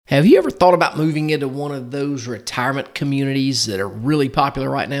Have you ever thought about moving into one of those retirement communities that are really popular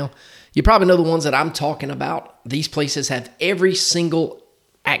right now? You probably know the ones that I'm talking about. These places have every single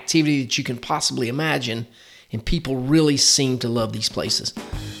activity that you can possibly imagine, and people really seem to love these places.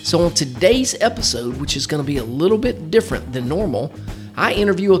 So on today's episode, which is going to be a little bit different than normal, I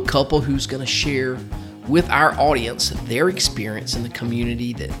interview a couple who's going to share with our audience their experience in the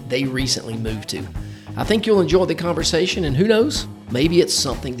community that they recently moved to. I think you'll enjoy the conversation, and who knows, maybe it's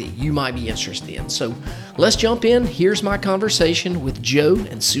something that you might be interested in. So let's jump in. Here's my conversation with Joe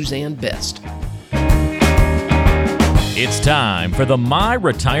and Suzanne Best. It's time for the My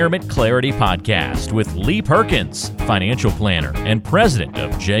Retirement Clarity Podcast with Lee Perkins, financial planner and president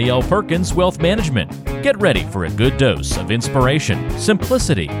of J.L. Perkins Wealth Management. Get ready for a good dose of inspiration,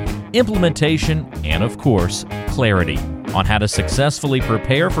 simplicity, implementation, and of course, clarity on how to successfully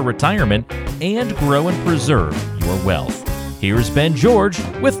prepare for retirement and grow and preserve your wealth. Here's Ben George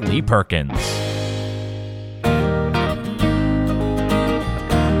with Lee Perkins.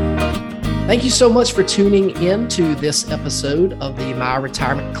 Thank you so much for tuning in to this episode of the My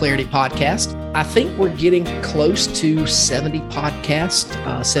Retirement Clarity Podcast. I think we're getting close to 70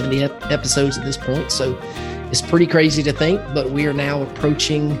 podcasts, 70 episodes at this point. So it's pretty crazy to think, but we are now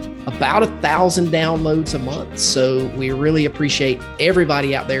approaching about 1,000 downloads a month. So we really appreciate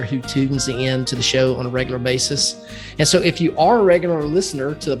everybody out there who tunes in to the show on a regular basis. And so if you are a regular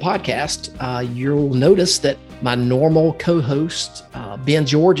listener to the podcast, you'll notice that my normal co-host, Ben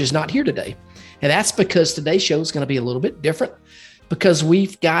George, is not here today. And that's because today's show is going to be a little bit different because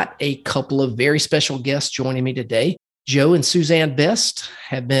we've got a couple of very special guests joining me today. Joe and Suzanne Best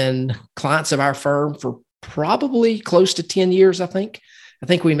have been clients of our firm for probably close to 10 years, I think. I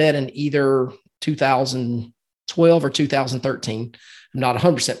think we met in either 2012 or 2013. I'm not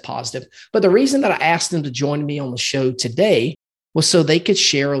 100% positive. But the reason that I asked them to join me on the show today was so they could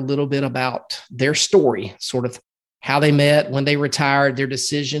share a little bit about their story, sort of how they met, when they retired, their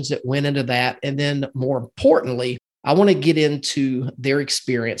decisions that went into that. And then more importantly, I want to get into their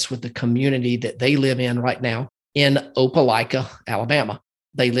experience with the community that they live in right now in Opelika, Alabama.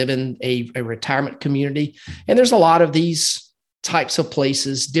 They live in a retirement community, and there's a lot of these types of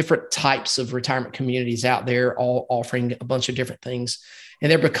places, different types of retirement communities out there, all offering a bunch of different things.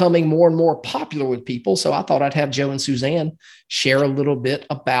 And they're becoming more and more popular with people. So I thought I'd have Joe and Suzanne share a little bit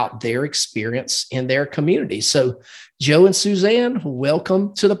about their experience in their community. So Joe and Suzanne,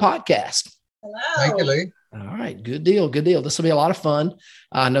 welcome to the podcast. Hello. Thank you, Lee. All right. Good deal. Good deal. This will be a lot of fun.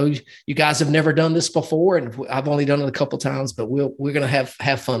 I know you guys have never done this before, and I've only done it a couple of times, but we're going to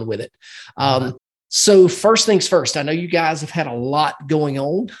have fun with it. So first things first, I know you guys have had a lot going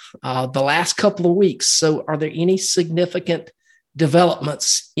on the last couple of weeks. So are there any significant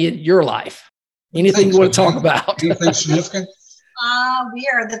developments in your life? Anything you want to talk about? Anything significant? We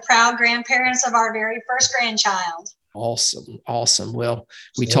are the proud grandparents of our very first grandchild. Awesome. Well,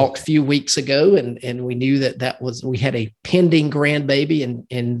 we talked a few weeks ago and we knew we had a pending grandbaby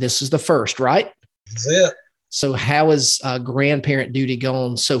and this is the first, right? That's it. So how is grandparent duty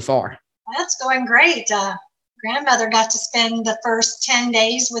going so far? That's going great. Grandmother got to spend the first 10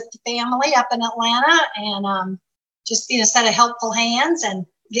 days with the family up in Atlanta and just being a set of helpful hands and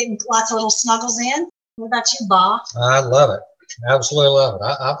getting lots of little snuggles in. What about you, Bob? I love it. Absolutely love it.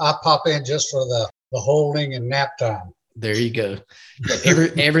 I pop in just for the holding and nap time. There you go.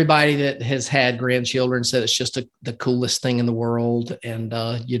 Everybody that has had grandchildren said it's just the coolest thing in the world, and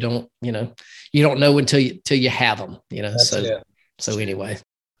you don't know until you have them. So anyway,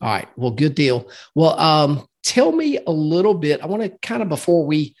 all right. Well, good deal. Well, tell me a little bit. I want to kind of before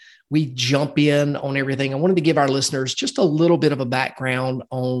we jump in on everything, I wanted to give our listeners just a little bit of a background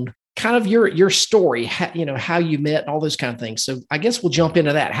on kind of your story, how you met and all those kind of things. So I guess we'll jump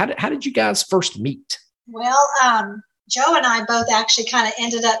into that. How did you guys first meet? Well, Joe and I both actually kind of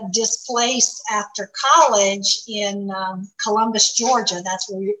ended up displaced after college in Columbus, Georgia. That's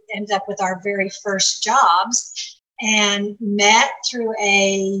where we ended up with our very first jobs and met through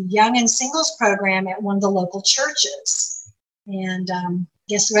a young and singles program at one of the local churches. And I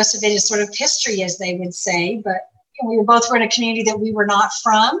guess the rest of it is sort of history, as they would say. But we were both in a community that we were not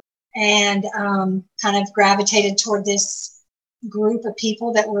from, and kind of gravitated toward this group of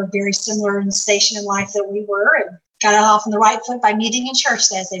people that were very similar in the station in life that we were, and got off on the right foot by meeting in church,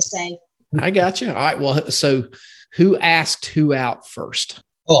 as they say. I got you. All right. Well, so who asked who out first?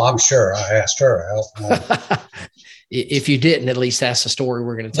 Oh, I'm sure I asked her out. If you didn't, at least that's the story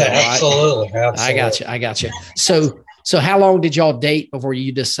we're going to tell. Absolutely. Right? I got you. So how long did y'all date before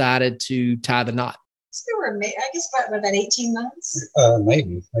you decided to tie the knot? So we were, I guess, about 18 months.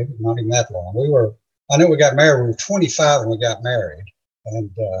 Maybe not even that long. I knew we got married. We were 25 when we got married. And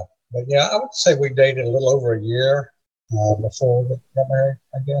but yeah, I would say we dated a little over a year before we got married,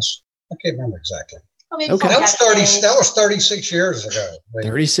 I guess. I can't remember exactly. Okay. That was 36 years ago.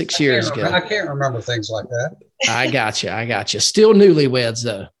 36 years ago. I can't remember things like that. I got you. Still newlyweds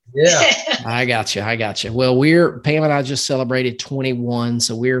though. Yeah. I got you. Well, Pam and I just celebrated 21.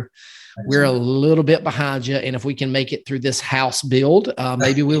 So we're a little bit behind you. And if we can make it through this house build,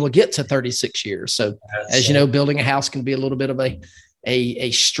 maybe we will get to 36 years. So as you know, building a house can be a little bit of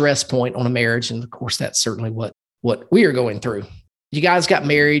a stress point on a marriage. And of course, that's certainly what we are going through. You guys got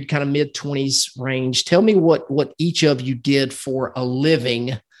married kind of mid-20s range. Tell me what each of you did for a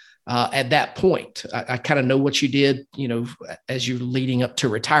living at that point. I kind of know what you did, as you're leading up to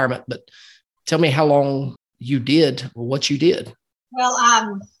retirement, but tell me how long you did what you did. Well,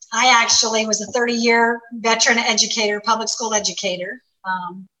 I actually was a 30-year veteran educator, public school educator.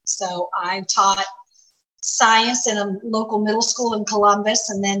 So I taught science in a local middle school in Columbus,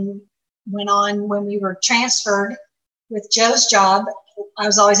 and then went on when we were transferred with Joe's job. I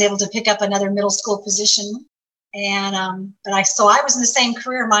was always able to pick up another middle school position. And, I was in the same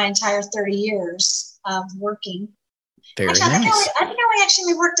career my entire 30 years of working. Very nice. I think we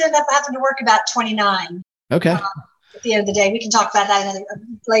ended up having to work about 29. Okay. At the end of the day, we can talk about that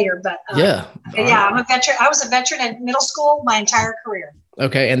later, but I'm a veteran. I was a veteran at middle school my entire career.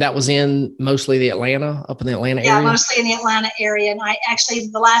 Okay. And that was in mostly up in the Atlanta area? Yeah, mostly in the Atlanta area. And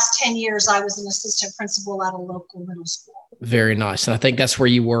the last 10 years, I was an assistant principal at a local middle school. Very nice. And I think that's where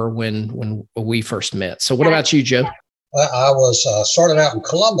you were when we first met. So what about you, Joe? I was started out in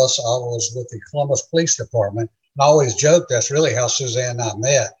Columbus. I was with the Columbus Police Department. I always joke that's really how Suzanne and I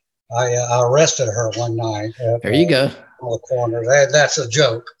met. I arrested her one night. There you go. On the corner. That's a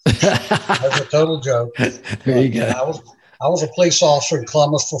joke. That's a total joke. There you go. I was a police officer in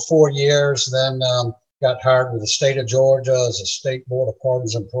Columbus for 4 years, then got hired with the state of Georgia as a state board of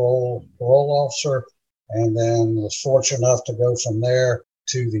pardons and parole officer, and then was fortunate enough to go from there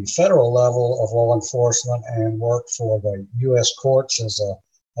to the federal level of law enforcement and work for the U.S. courts as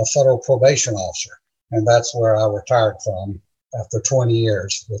a federal probation officer. And that's where I retired from after 20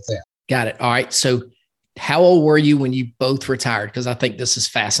 years with them. Got it. All right. So how old were you when you both retired? Because I think this is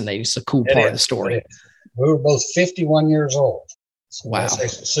fascinating. It's a cool part of the story. We were both 51 years old. So wow.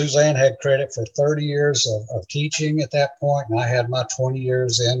 Suzanne had credit for 30 years of teaching at that point, and I had my 20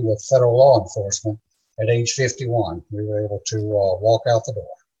 years in with federal law enforcement at age 51. We were able to walk out the door.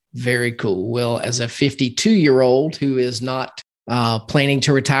 Very cool. Well, as a 52-year-old who is not planning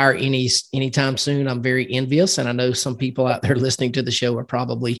to retire anytime soon, I'm very envious. And I know some people out there listening to the show are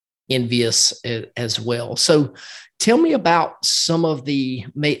probably envious as well. So tell me about some of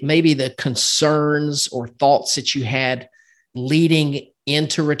maybe the concerns or thoughts that you had leading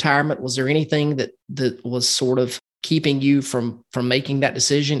into retirement. Was there anything that was sort of keeping you from making that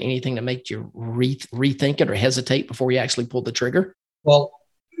decision? Anything that made you rethink it or hesitate before you actually pulled the trigger? Well,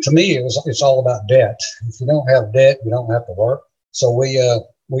 to me, it's all about debt. If you don't have debt, you don't have to work. So we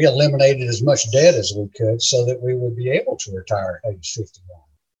eliminated as much debt as we could so that we would be able to retire at age 51.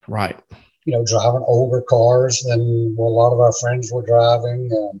 Right. Driving older cars than a lot of our friends were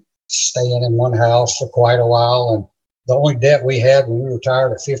driving, staying in one house for quite a while. And the only debt we had when we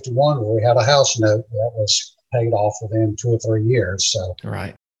retired at 51 was we had a house note that was paid off within 2 or 3 years. So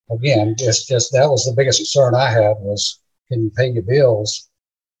right. Again, just that was the biggest concern I had was, can you pay your bills?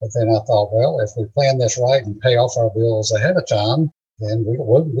 But then I thought, well, if we plan this right and pay off our bills ahead of time, then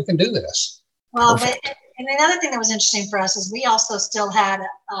we can do this. Well, and another thing that was interesting for us is we also still had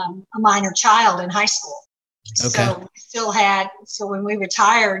a minor child in high school. Okay. So we still so when we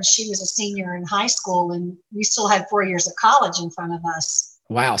retired, she was a senior in high school, and we still had 4 years of college in front of us.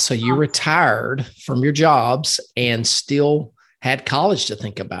 Wow. So you retired from your jobs and still had college to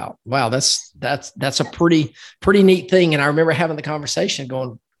think about. Wow. That's a pretty neat thing. And I remember having the conversation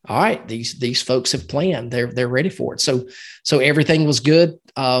going, all right, these folks have planned. They're ready for it. So everything was good.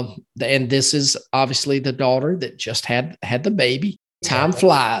 And this is obviously the daughter that just had the baby. Time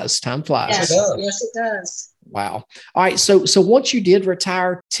flies. Yes, it does. Wow. All right. So once you did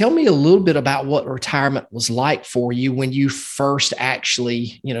retire, tell me a little bit about what retirement was like for you when you first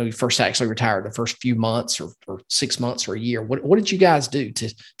actually retired, the first few months or 6 months or a year. What did you guys do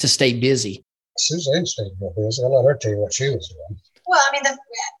to stay busy? Suzanne stayed real busy. I'll let her tell you what she was doing. Well,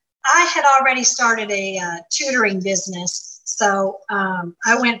 I had already started a tutoring business. So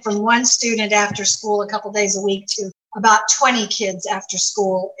I went from one student after school a couple days a week to about 20 kids after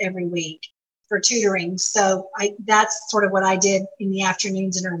school every week for tutoring. So that's sort of what I did in the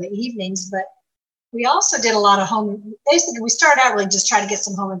afternoons and early evenings. But we also did a lot of basically we started out really just trying to get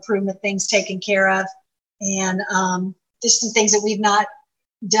some home improvement things taken care of. And just some things that we've not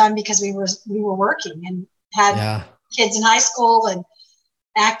done because we were working and had kids in high school and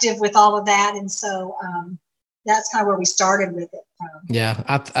active with all of that. And so that's kind of where we started with it. Yeah,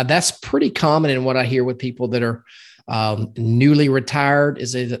 that's pretty common in what I hear with people that are newly retired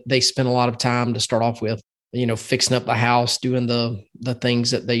is they spend a lot of time to start off with, fixing up the house, doing the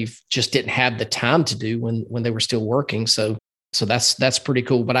things that they just didn't have the time to do when they were still working. So that's pretty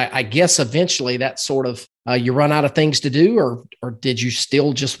cool. But I guess eventually that sort of you run out of things to do, or did you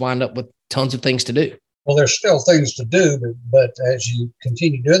still just wind up with tons of things to do? Well, there's still things to do, but as you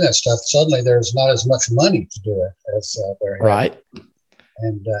continue doing that stuff, suddenly there's not as much money to do it as there had. Right.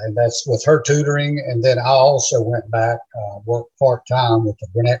 And that's with her tutoring. And then I also went back, worked part-time with the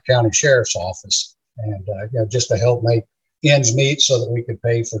Gwinnett County Sheriff's Office, and just to help make ends meet so that we could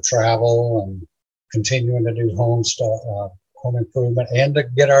pay for travel and continuing to do home improvement and to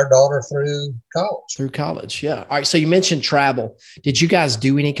get our daughter through college. Yeah. All right. So you mentioned travel. Did you guys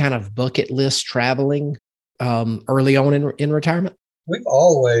do any kind of bucket list traveling early on in retirement? We've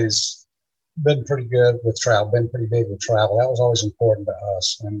always been pretty good with travel, been pretty big with travel. That was always important to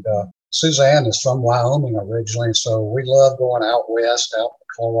us. And Suzanne is from Wyoming originally. So we love going out west, out to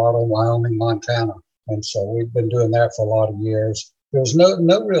Colorado, Wyoming, Montana. And so we've been doing that for a lot of years. There was no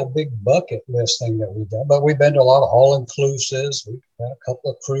real big bucket list thing that we've done, but we've been to a lot of all-inclusives. We've had a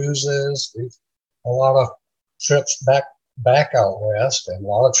couple of cruises. We've a lot of trips back out west, and a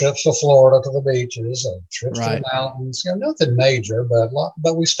lot of trips to Florida to the beaches, and trips to the mountains. Nothing major,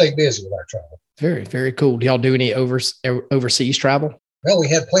 but we stay busy with our travel. Very, very cool. Do y'all do any overseas travel? Well, we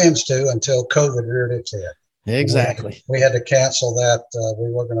had plans to until COVID reared its head. Exactly. We had to cancel that.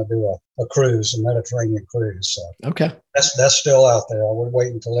 We were going to do a cruise, a Mediterranean cruise. So okay. That's still out there. We're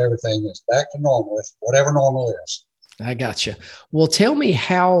waiting until everything is back to normal, whatever normal is. I got you. Well, tell me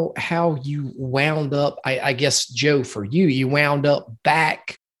how you wound up, I guess, Joe, for you wound up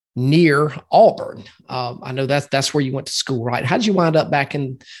back near Auburn. I know that's where you went to school, right? How did you wind up back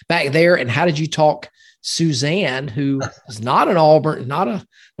there? And how did you talk Suzanne, who is not an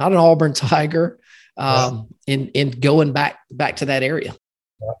Auburn Tiger, in going back to that area?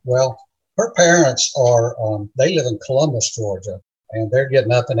 Well, her parents they live in Columbus, Georgia, and they're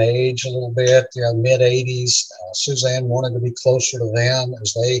getting up in age a little bit, mid 80s. Suzanne wanted to be closer to them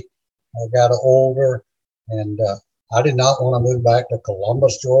as they got older. And I did not want to move back to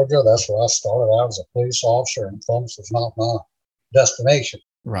Columbus, Georgia. That's where I started out as a police officer, and Columbus was not my destination.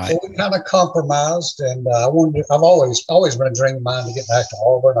 Right. So we kind of compromised, and I've always been a dream of mine to get back to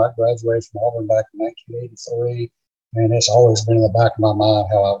Auburn. I graduated from Auburn back in 1983, and it's always been in the back of my mind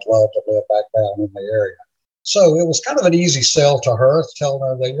how I would love to live back down in the area. So it was kind of an easy sell to her, telling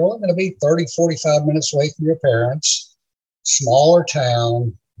her that you're only going to be 30, 45 minutes away from your parents, smaller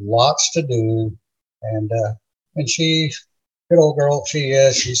town, lots to do, and she, good old girl she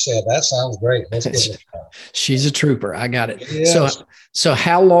is, she said, that sounds great. Let's get it. She's a trooper. I got it. Yes. So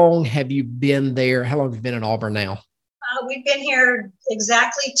how long have you been there? How long have you been in Auburn now? We've been here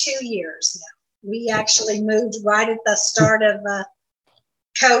exactly 2 years now. We actually moved right at the start of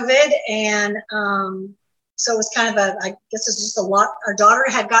COVID. And so it was kind of I guess it's just a lot. Our daughter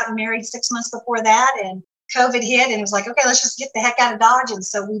had gotten married 6 months before that, and COVID hit, and it was like, okay, let's just get the heck out of Dodge. And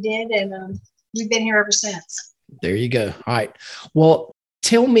so we did. And we've been here ever since. There you go. All right. Well,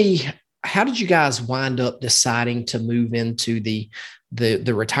 tell me, how did you guys wind up deciding to move into the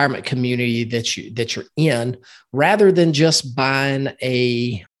retirement community that you're in, rather than just buying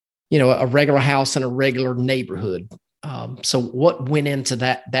a regular house in a regular neighborhood? So what went into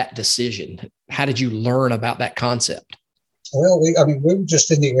that decision? How did you learn about that concept? Well, we were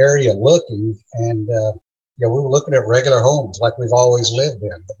just in the area looking, and we were looking at regular homes like we've always lived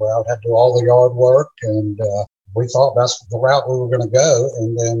in. Where I would have to do all the yard work, and we thought that's the route we were going to go.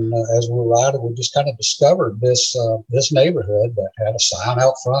 And then as we were riding, we just kind of discovered this neighborhood that had a sign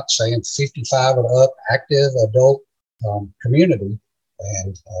out front saying 55 and up, active adult community.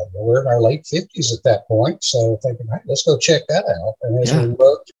 And we're in our late 50s at that point. So thinking, hey, let's go check that out. And as we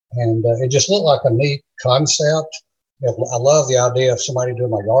looked, and it just looked like a neat concept. I love the idea of somebody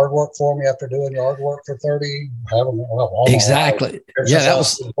doing my yard work for me after doing yard work for 30. Exactly.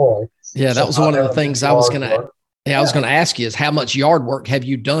 That was one of the things I was going to. Yeah, I was going to ask you is how much yard work have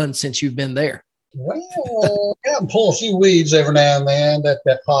you done since you've been there? Well, I can pull a few weeds every now and then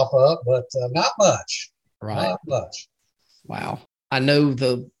that pop up, but not much. Right. Not much. Wow. I know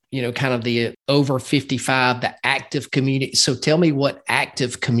kind of the over 55, the active community. So tell me what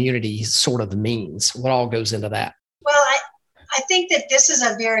active community sort of means. What all goes into that? Well, I think that this is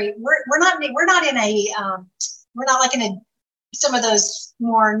we're not like in some of those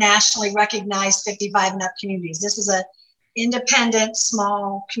more nationally recognized 55 and up communities. This is independent,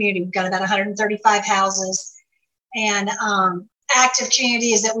 small community. We've got about 135 houses, and active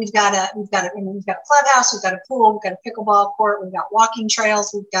community is that we've got a clubhouse, we've got a pool, we've got a pickleball court, we've got walking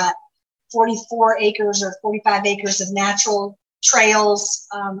trails, we've got 44 acres or 45 acres of natural trails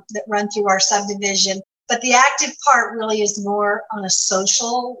that run through our subdivision. But the active part really is more on a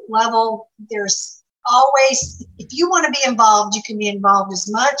social level. There's always, if you want to be involved, you can be involved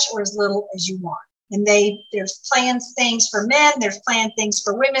as much or as little as you want. And there's planned things for men, there's planned things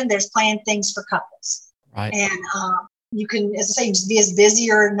for women, there's planned things for couples. Right. And you can, as I say, just be as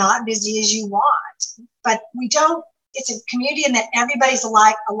busy or not busy as you want. But it's a community in that everybody's a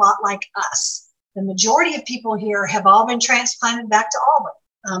lot like us. The majority of people here have all been transplanted back to Auburn.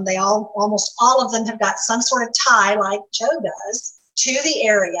 Almost all of them have got some sort of tie, like Joe does, to the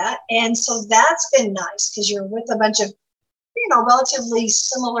area. And so that's been nice because you're with a bunch of, relatively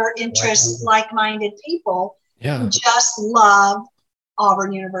similar interests, like-minded people who just love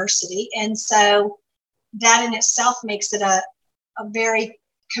Auburn University. And so that in itself makes it a very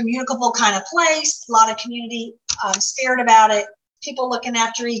communicable kind of place, a lot of community spirit about it, people looking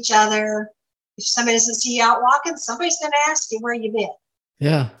after each other. If somebody doesn't see you out walking, somebody's going to ask you where you been.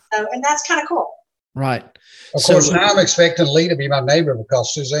 Yeah. So, and that's kind of cool. Right. Of course, now I'm expecting Lee to be my neighbor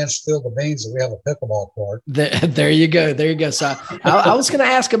because Suzanne spilled the beans that we have a pickleball court. There you go. So I was going to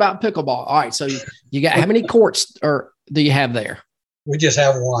ask about pickleball. All right. So you got how many courts do you have there? We just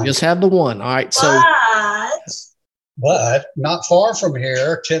have one. Just have the one. All right. So, but not far from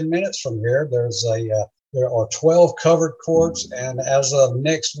here, 10 minutes from here, there are 12 covered courts, and as of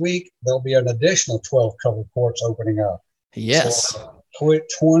next week, there'll be an additional 12 covered courts opening up. Yes. So,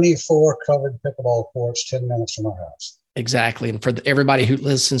 24 covered pickleball courts, 10 minutes from our house. Exactly. And for everybody who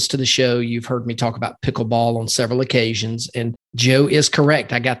listens to the show, you've heard me talk about pickleball on several occasions. And Joe is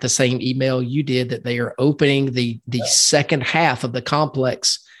correct. I got the same email you did that they are opening the second half of the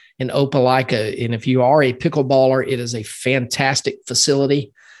complex in Opelika. And if you are a pickleballer, it is a fantastic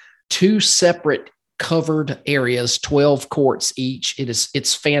facility. 2 separate covered areas, 12 courts each.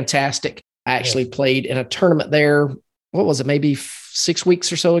 It's fantastic. I actually played in a tournament there. What was it? Maybe 6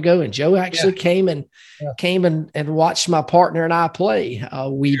 weeks or so ago. And Joe actually came and watched my partner and I play.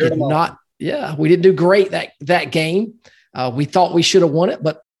 We didn't do great that game. We thought we should have won it,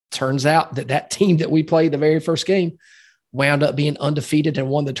 but turns out that team that we played the very first game wound up being undefeated and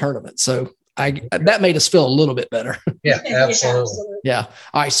won the tournament. So that made us feel a little bit better. Yeah, absolutely. Yeah.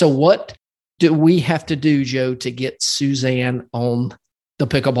 All right. So what do we have to do, Joe, to get Suzanne on the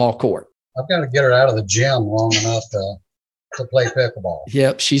pickleball court? I've got to get her out of the gym long enough to play pickleball.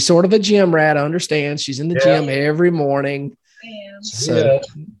 Yep. She's sort of a gym rat. I understand. She's in the gym every morning. So,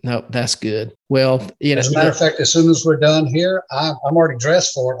 no, that's good. Well, as a matter of fact, as soon as we're done here, I'm already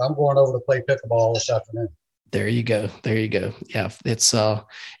dressed for it. I'm going over to play pickleball this afternoon. There you go. Yeah. It's a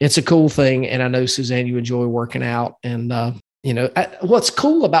cool thing. And I know, Suzanne, you enjoy working out. And, what's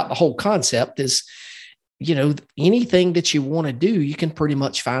cool about the whole concept is, anything that you want to do, you can pretty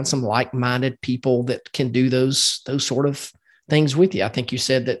much find some like-minded people that can do those sort of things with you. I think you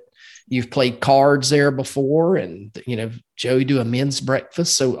said that you've played cards there before, and, Joe, you do a men's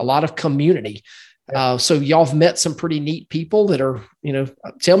breakfast. So a lot of community. So y'all have met some pretty neat people that are,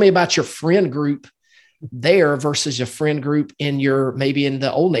 tell me about your friend group there versus your friend group maybe in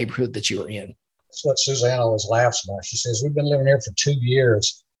the old neighborhood that you were in. That's what Suzanne always laughs about. She says, we've been living here for 2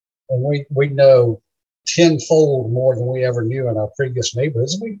 years, and we know tenfold more than we ever knew in our previous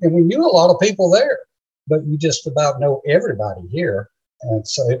neighborhoods. And we knew a lot of people there, but you just about know everybody here. And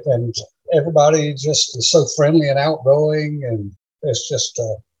so, and everybody just is so friendly and outgoing. And it's just,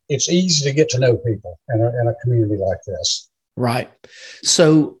 it's easy to get to know people in a community like this. Right.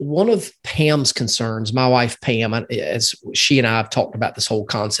 So one of Pam's concerns, my wife, Pam, as she and I have talked about this whole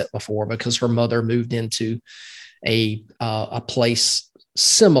concept before, because her mother moved into a place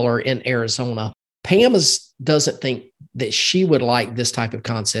similar in Arizona. Pam doesn't think that she would like this type of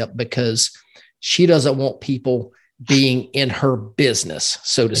concept because she doesn't want people being in her business,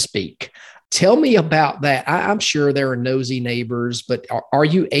 so to speak. Tell me about that. I'm sure there are nosy neighbors, but are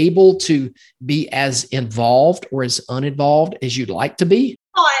you able to be as involved or as uninvolved as you'd like to be?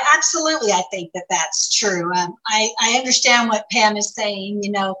 Oh, absolutely. I think that's true. I understand what Pam is saying.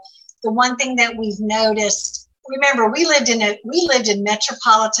 The one thing that we've noticed, remember, we lived in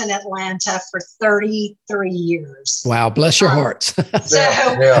metropolitan Atlanta for 33 years. Wow. Bless your hearts. We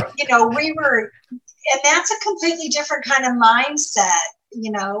were, and that's a completely different kind of mindset,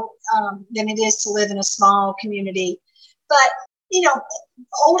 than it is to live in a small community. But,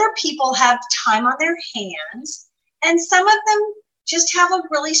 older people have time on their hands, and some of them just have a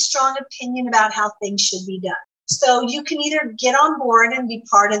really strong opinion about how things should be done. So you can either get on board and be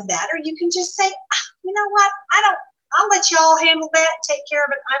part of that, or you can just say, you know what, I'll let y'all handle that, take care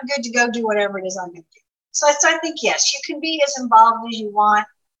of it. I'm good to go do whatever it is I'm going to do. So I think, yes, you can be as involved as you want.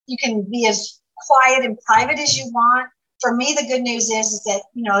 You can be as quiet and private as you want. For me, the good news is that,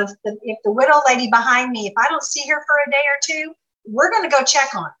 if the widow lady behind me, if I don't see her for a day or two, we're going to go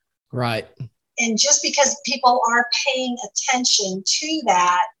check on her. Right. And just because people are paying attention to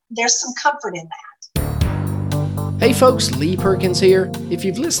that, there's some comfort in that. Hey folks, Lee Perkins here. If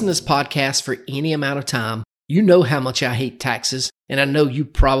you've listened to this podcast for any amount of time, you know how much I hate taxes, and I know you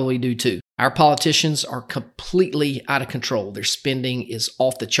probably do too. Our politicians are completely out of control. Their spending is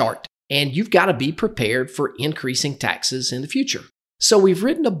off the chart, and you've got to be prepared for increasing taxes in the future. So we've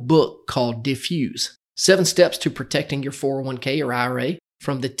written a book called Diffuse, 7 Steps to Protecting Your 401k or IRA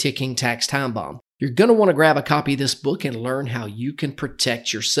from the Ticking Tax Time Bomb. You're going to want to grab a copy of this book and learn how you can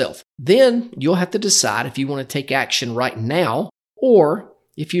protect yourself. Then you'll have to decide if you want to take action right now, or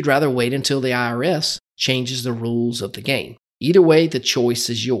if you'd rather wait until the IRS changes the rules of the game. Either way, the choice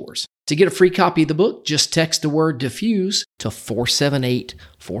is yours. To get a free copy of the book, just text the word diffuse to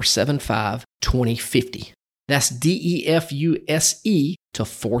 478-475-2050. That's DEFUSE to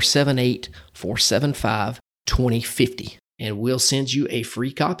 478-475-2050. And we'll send you a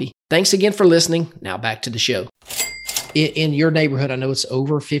free copy. Thanks again for listening. Now back to the show. In your neighborhood, I know it's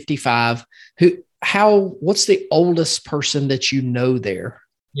over 55. What's the oldest person that you know there?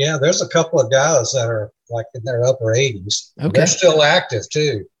 Yeah, there's a couple of guys that are like in their upper 80s. Okay. They're still active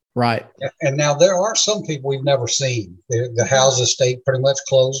too. Right. And now there are some people we've never seen. The houses stay pretty much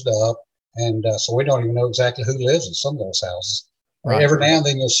closed up. And so we don't even know exactly who lives in some of those houses. Right. Every now and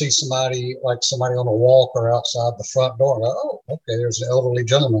then you'll see somebody on a walk or outside the front door. And go, oh, okay, there's an elderly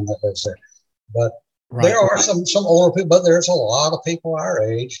gentleman that lives there. But there are some older people, but there's a lot of people our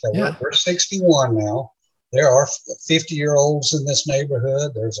age. We're 61 now. There are 50-year-olds in this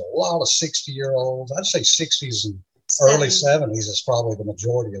neighborhood. There's a lot of 60-year-olds. I'd say 60s and early 70s is probably the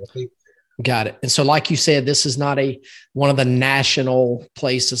majority of the people. Got it. And so like you said, this is not one of the national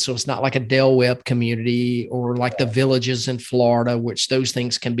places. So it's not like a Del Webb community or like the villages in Florida, which those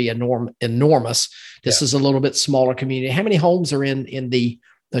things can be enormous. This is a little bit smaller community. How many homes are in the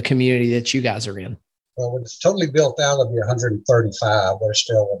community that you guys are in? Well, when it's totally built out, it'll be 135. There's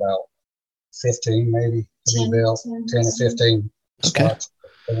still about 15 maybe to be built, 10 or 15 spots.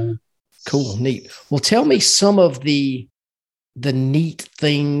 Okay. Cool. Neat. Well, tell me some of the neat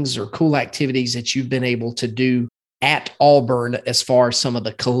things or cool activities that you've been able to do at Auburn as far as some of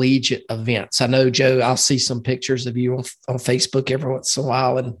the collegiate events. I know, Joe, I'll see some pictures of you on Facebook every once in a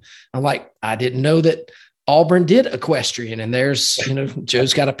while. And I'm like, I didn't know that Auburn did equestrian. And there's,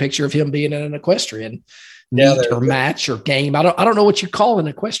 Joe's got a picture of him being in an equestrian meet or match or game. I don't know what you call an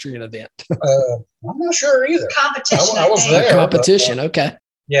equestrian event. I'm not sure either. Competition. I was there. Competition. Okay.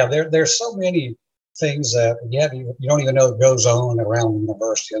 Yeah. There's so many things that you don't even know that goes on around the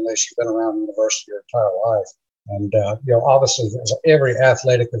university unless you've been around the university your entire life. And, obviously there's every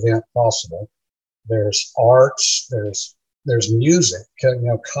athletic event possible. There's arts, there's music,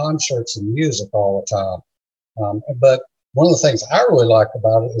 concerts and music all the time. But one of the things I really like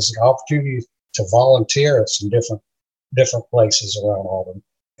about it is the opportunity to volunteer at some different places around Auburn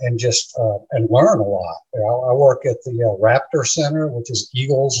and just and learn a lot. I work at the Raptor Center, which is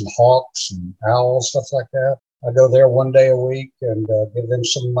eagles and hawks and owls, stuff like that. I go there one day a week and give them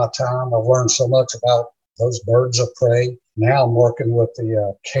some of my time. I've learned so much about those birds of prey. Now I'm working with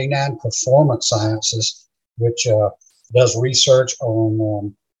the Canine Performance Sciences, which does research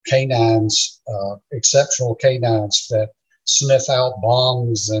on canines, exceptional canines that sniff out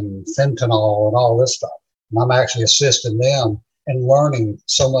bombs and fentanyl and all this stuff. And I'm actually assisting them and learning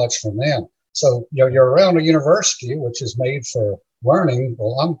so much from them. So, you're around a university, which is made for learning.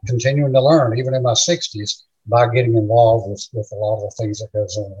 Well, I'm continuing to learn, even in my 60s, by getting involved with a lot of the things that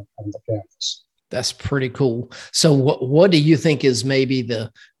goes on the campus. That's pretty cool. So what do you think is maybe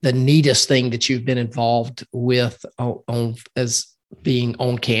the neatest thing that you've been involved with on as being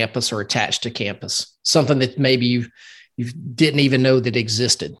on campus or attached to campus? Something that maybe you didn't even know that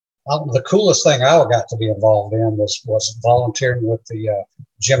existed? The coolest thing I got to be involved in was volunteering with the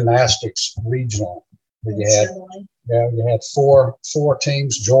gymnastics regional. You had four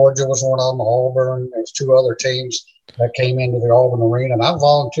teams. Georgia was one of them. Auburn. There's 2 other teams that came into the Auburn arena, and I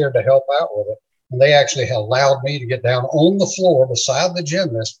volunteered to help out with it. And they actually allowed me to get down on the floor beside the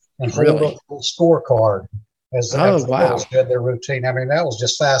gymnast and hold up the scorecard as the did their routine. I mean, that was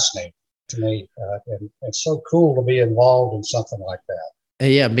just fascinating to me, and it's so cool to be involved in something like that.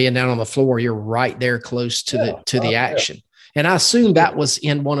 Yeah, being down on the floor, you're right there close to the action. And I assume that was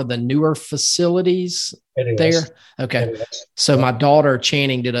in one of the newer facilities there. Okay. So my daughter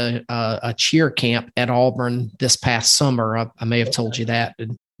Channing did a cheer camp at Auburn this past summer. I may have told you that.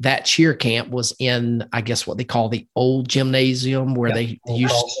 And that cheer camp was in, I guess, what they call the old gymnasium where they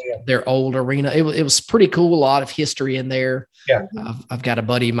used their old arena. It was pretty cool. A lot of history in there. Yeah. I've got a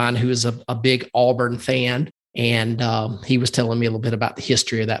buddy of mine who is a big Auburn fan, and he was telling me a little bit about the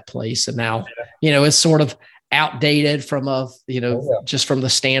history of that place. And now, it's sort of outdated from just from the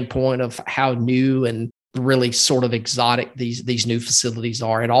standpoint of how new and really sort of exotic these new facilities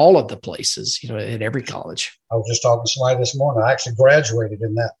are at all of the places, at every college. I was just talking to somebody this morning. I actually graduated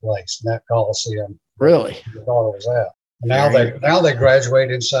in that place, in that Coliseum. Really? My daughter was at. And now they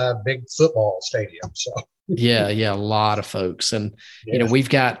graduate inside big football stadiums. So. Yeah, a lot of folks. And, we've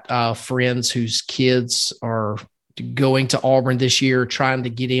got friends whose kids are going to Auburn this year, trying to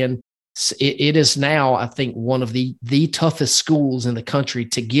get in. It is now, I think, one of the toughest schools in the country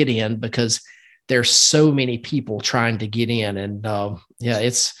to get in because there's so many people trying to get in. And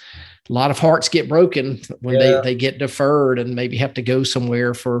it's a lot of hearts get broken when they get deferred and maybe have to go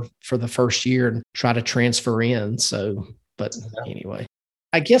somewhere for the first year and try to transfer in. So, but anyway,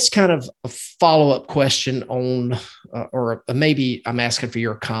 I guess kind of a follow-up question on, or maybe I'm asking for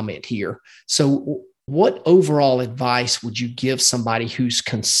your comment here. So what overall advice would you give somebody who's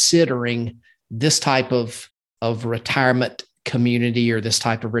considering this type of retirement community or this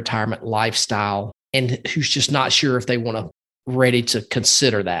type of retirement lifestyle and who's just not sure if they ready to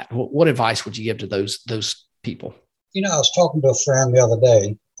consider that? What advice would you give to those people? I was talking to a friend the other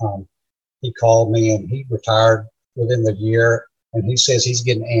day. He called me and he retired within the year, and he says he's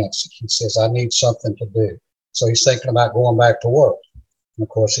getting antsy. He says, I need something to do. So he's thinking about going back to work. And of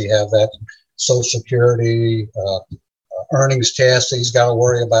course, he have that Social Security earnings test that he's got to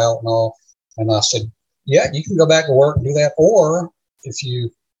worry about and all. And I said, yeah, you can go back to work and do that. Or if you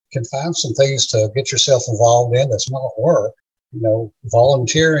can find some things to get yourself involved in that's not work,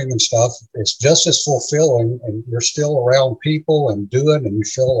 volunteering and stuff, it's just as fulfilling, and you're still around people and doing, and you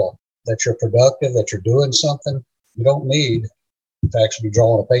feel that you're productive, that you're doing something. You don't need to actually be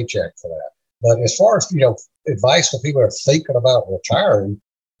drawing a paycheck for that. But as far as, advice to people that are thinking about retiring,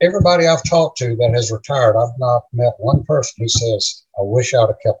 everybody I've talked to that has retired, I've not met one person who says, I wish I'd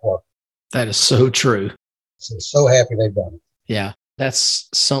have kept working. That is so true. So happy they've done it. Yeah. That's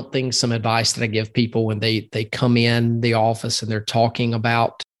some advice that I give people when they come in the office and they're talking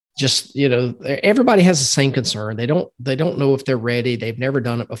about just, everybody has the same concern. They don't know if they're ready. They've never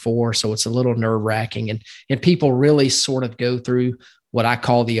done it before. So it's a little nerve wracking, and people really sort of go through what I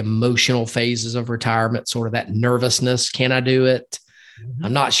call the emotional phases of retirement, sort of that nervousness. Can I do it? Mm-hmm.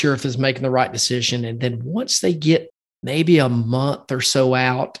 I'm not sure if it's making the right decision. And then once they get maybe a month or so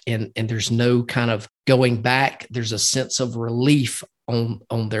out and there's no kind of going back, there's a sense of relief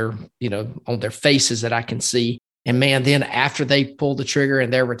on their faces that I can see. And man, then after they pull the trigger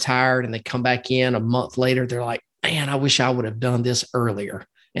and they're retired and they come back in a month later, they're like, man, I wish I would have done this earlier.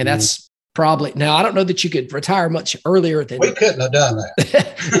 And that's probably, now I don't know that you could retire much earlier than we couldn't have done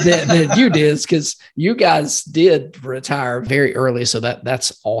that than you did, because you guys did retire very early. So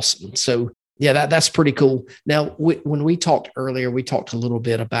that's awesome. So yeah, that's pretty cool. Now, when we talked earlier, we talked a little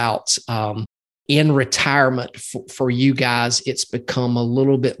bit about in retirement for you guys, it's become a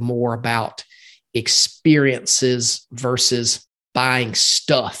little bit more about experiences versus buying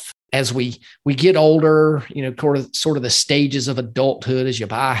stuff. As we get older, sort of the stages of adulthood, as you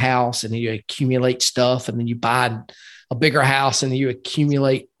buy a house and then you accumulate stuff, and then you buy a bigger house and then you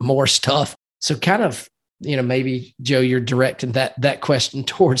accumulate more stuff. So kind of, maybe Joe, you're directing that question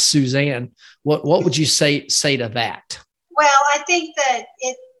towards Suzanne. What would you say to that? Well, I think that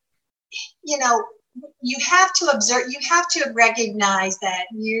you have to observe, you have to recognize that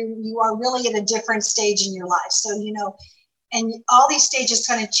you are really at a different stage in your life. So, and all these stages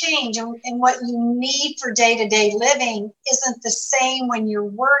kind of change, and what you need for day-to-day living isn't the same when you're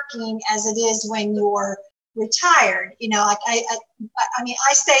working as it is when you're retired. Like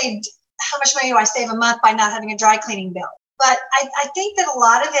I saved, how much money do I save a month by not having a dry cleaning bill? But I think that a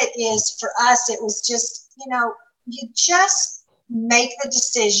lot of it is, for us, it was just, you just make the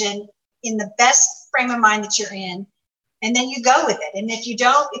decision in the best frame of mind that you're in, and then you go with it. And if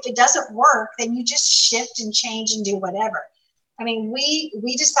it doesn't work, then you just shift and change and do whatever. I mean,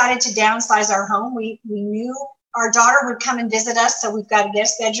 we decided to downsize our home. We knew our daughter would come and visit us, so we've got a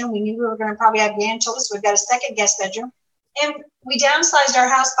guest bedroom. We knew we were going to probably have grandchildren, so we've got a second guest bedroom. And we downsized our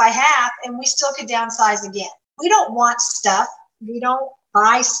house by half, and we still could downsize again. We don't want stuff. We don't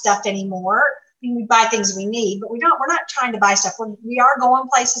buy stuff anymore. I mean, we buy things we need, but we're not trying to buy stuff. We are going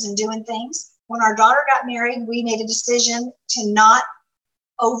places and doing things. when our daughter got married, we made a decision to not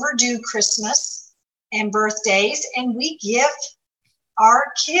overdo Christmas and birthdays, and we give our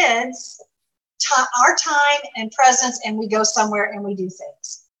kids our time and presence, and we go somewhere and we do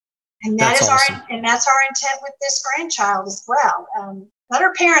things. And that's awesome. Our intent with this grandchild as well. Let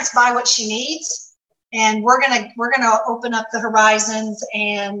her parents buy what she needs, and we're gonna open up the horizons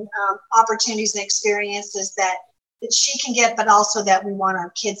and opportunities and experiences that she can get, but also that we want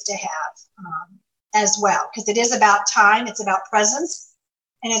our kids to have as well. Because it is about time, it's about presence,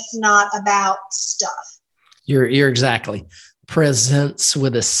 and it's not about stuff. You're exactly. Presence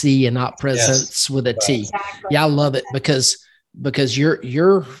with a C and not presence with a T. Exactly. Yeah, I love it because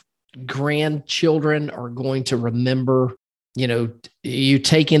your grandchildren are going to remember, you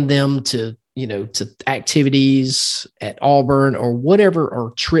taking them to activities at Auburn or whatever,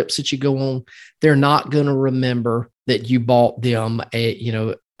 or trips that you go on. They're not going to remember that you bought them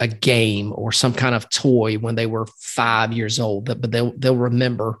a game or some kind of toy when they were 5 years old, but they'll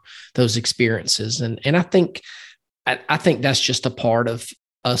remember those experiences. And I think that's just a part of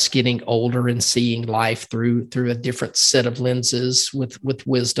us getting older and seeing life through a different set of lenses with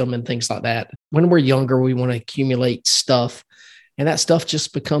wisdom and things like that. When we're younger, we want to accumulate stuff, and that stuff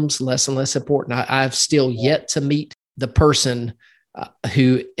just becomes less and less important. I've still yet to meet the person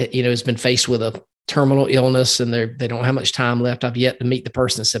who has been faced with a terminal illness and they don't have much time left. I've yet to meet the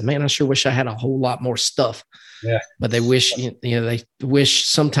person that said, man, I sure wish I had a whole lot more stuff. Yeah. But they wish, they wish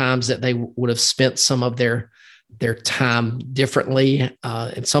sometimes that they would have spent some of their time differently.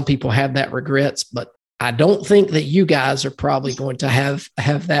 And some people have that regrets, but I don't think that you guys are probably going to have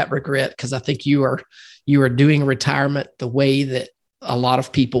that regret, because I think you are doing retirement the way that a lot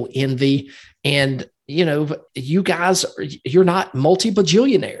of people envy. And, you guys, you're not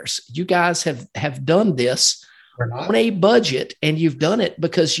multi-bajillionaires. You guys have done this on a budget, and you've done it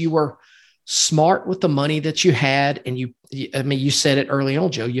because you were smart with the money that you had. And you said it early on,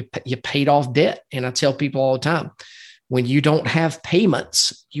 Joe, you paid off debt. And I tell people all the time, when you don't have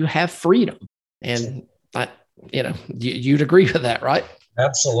payments, you have freedom. And you'd agree with that, right?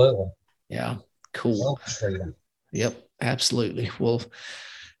 Absolutely. Yeah. Cool. Yep. Absolutely. Well,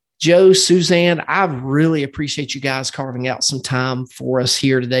 Joe, Suzanne, I really appreciate you guys carving out some time for us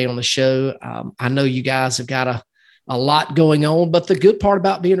here today on the show. I know you guys have got a lot going on, but the good part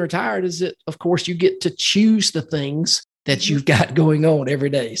about being retired is that, of course, you get to choose the things that you've got going on every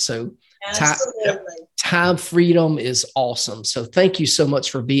day. So time freedom is awesome. So thank you so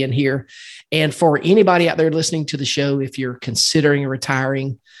much for being here. And for anybody out there listening to the show, if you're considering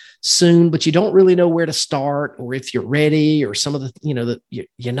retiring soon, but you don't really know where to start, or if you're ready, or some of the, you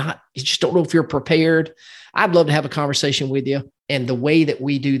just don't know if you're prepared, I'd love to have a conversation with you. And the way that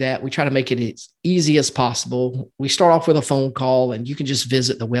we do that, we try to make it as easy as possible. We start off with a phone call, and you can just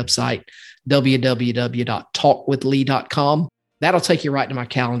visit the website, www.talkwithlee.com. That'll take you right to my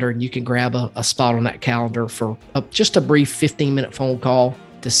calendar, and you can grab a spot on that calendar for just a brief 15-minute phone call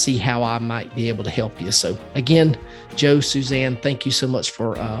to see how I might be able to help you. So again, Joe, Suzanne, thank you so much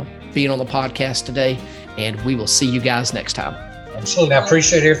for being on the podcast today, and we will see you guys next time. Absolutely. I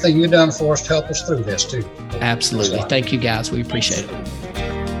appreciate everything you've done for us to help us through this too. Absolutely. Thank you guys. We appreciate it.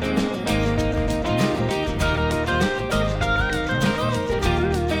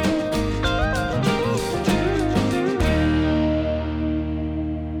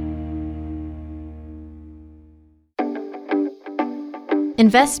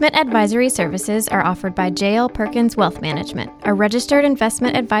 Investment advisory services are offered by J.L. Perkins Wealth Management, a registered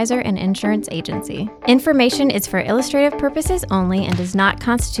investment advisor and insurance agency. Information is for illustrative purposes only and does not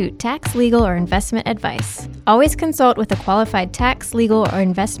constitute tax, legal, or investment advice. Always consult with a qualified tax, legal, or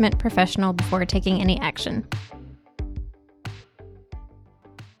investment professional before taking any action.